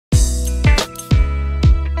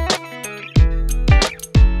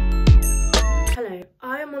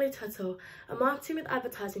Tuttle, a marketing with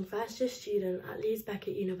advertising first-year student at Leeds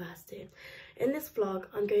Beckett University. In this vlog,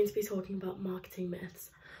 I'm going to be talking about marketing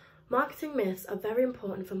myths. Marketing myths are very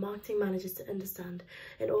important for marketing managers to understand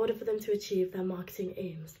in order for them to achieve their marketing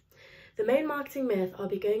aims. The main marketing myth I'll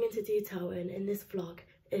be going into detail in this vlog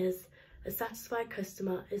is a satisfied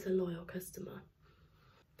customer is a loyal customer.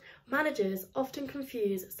 Managers often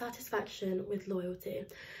confuse satisfaction with loyalty.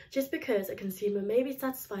 Just because a consumer may be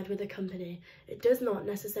satisfied with a company, it does not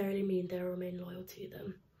necessarily mean they will remain loyal to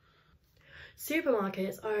them.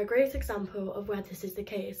 Supermarkets are a great example of where this is the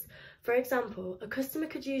case. For example, a customer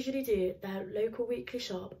could usually do their local weekly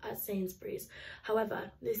shop at Sainsbury's.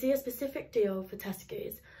 However, they see a specific deal for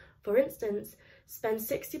Tesco's. For instance, spend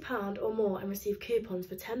 £60 or more and receive coupons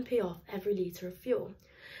for 10p off every litre of fuel.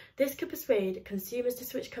 This could persuade consumers to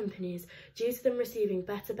switch companies due to them receiving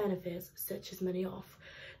better benefits, such as money off.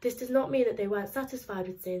 This does not mean that they weren't satisfied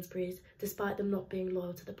with Sainsbury's, despite them not being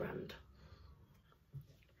loyal to the brand.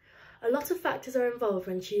 A lot of factors are involved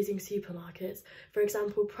when choosing supermarkets, for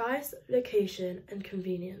example price, location and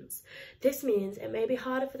convenience. This means it may be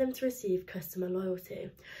harder for them to receive customer loyalty.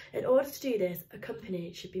 In order to do this, a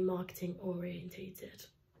company should be marketing orientated.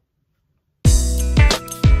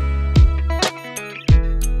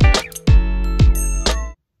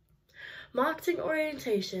 Marketing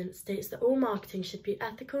orientation states that all marketing should be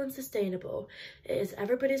ethical and sustainable. It is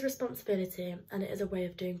everybody's responsibility and it is a way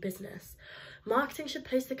of doing business. Marketing should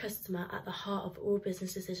place the customer at the heart of all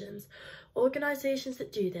business decisions. Organisations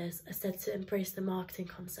that do this are said to embrace the marketing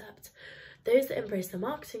concept. Those that embrace the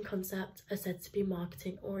marketing concept are said to be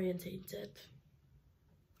marketing orientated.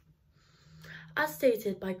 As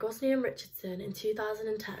stated by Gosnay and Richardson in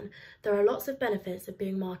 2010, there are lots of benefits of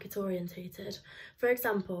being market-orientated. For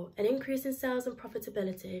example, an increase in sales and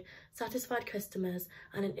profitability, satisfied customers,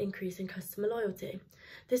 and an increase in customer loyalty.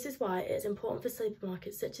 This is why it is important for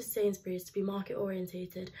supermarkets such as Sainsbury's to be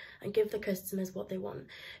market-orientated and give the customers what they want,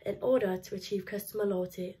 in order to achieve customer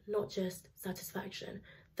loyalty, not just satisfaction,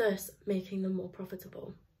 thus making them more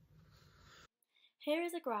profitable. Here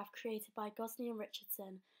is a graph created by Gosnay and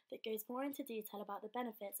Richardson that goes more into detail about the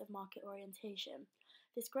benefits of market orientation.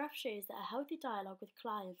 This graph shows that a healthy dialogue with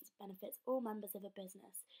clients benefits all members of a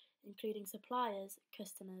business, including suppliers,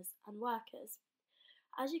 customers, and workers.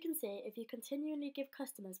 As you can see, if you continually give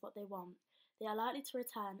customers what they want, they are likely to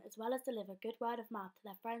return as well as deliver good word of mouth to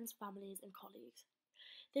their friends, families, and colleagues.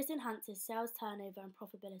 This enhances sales turnover and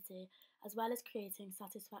profitability, as well as creating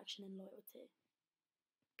satisfaction and loyalty.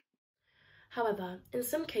 However, in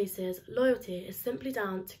some cases, loyalty is simply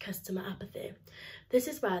down to customer apathy. This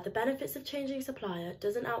is where the benefits of changing supplier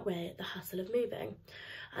doesn't outweigh the hassle of moving.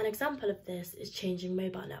 An example of this is changing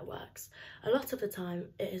mobile networks. A lot of the time,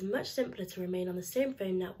 it is much simpler to remain on the same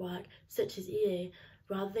phone network, such as EE,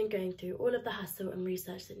 rather than going through all of the hassle and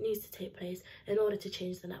research that needs to take place in order to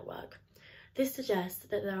change the network. This suggests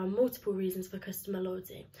that there are multiple reasons for customer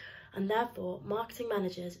loyalty, and therefore, marketing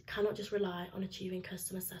managers cannot just rely on achieving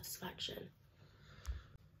customer satisfaction.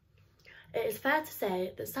 It is fair to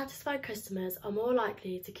say that satisfied customers are more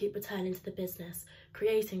likely to keep returning to the business,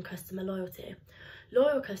 creating customer loyalty.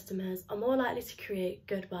 Loyal customers are more likely to create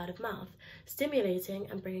good word of mouth, stimulating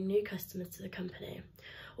and bringing new customers to the company.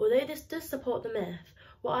 Although this does support the myth,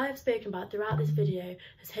 what I have spoken about throughout this video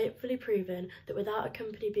has hopefully proven that without a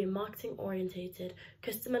company being marketing orientated,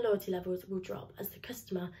 customer loyalty levels will drop as the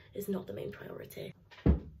customer is not the main priority.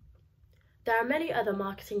 There are many other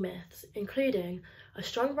marketing myths, including a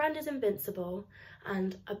strong brand is invincible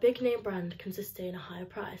and a big name brand can sustain a higher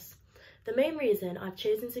price. The main reason I've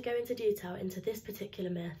chosen to go into detail into this particular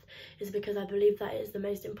myth is because I believe that it is the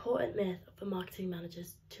most important myth for marketing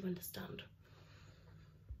managers to understand.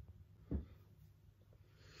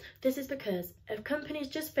 This is because if companies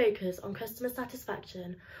just focus on customer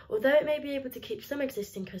satisfaction, although it may be able to keep some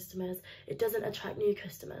existing customers, it doesn't attract new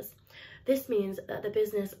customers. This means that the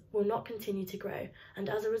business will not continue to grow, and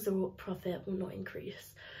as a result, profit will not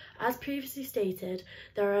increase. As previously stated,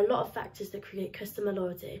 there are a lot of factors that create customer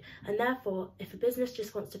loyalty, and therefore, if a business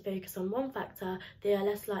just wants to focus on one factor, they are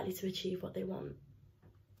less likely to achieve what they want.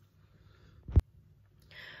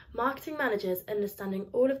 Marketing managers understanding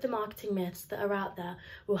all of the marketing myths that are out there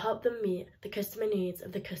will help them meet the customer needs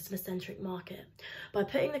of the customer-centric market. By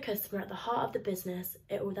putting the customer at the heart of the business,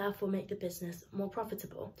 it will therefore make the business more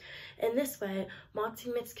profitable. In this way,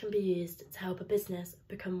 marketing myths can be used to help a business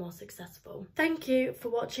become more successful. Thank you for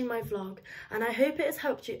watching my vlog, and I hope it has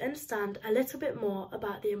helped you understand a little bit more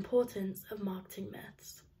about the importance of marketing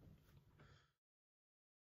myths.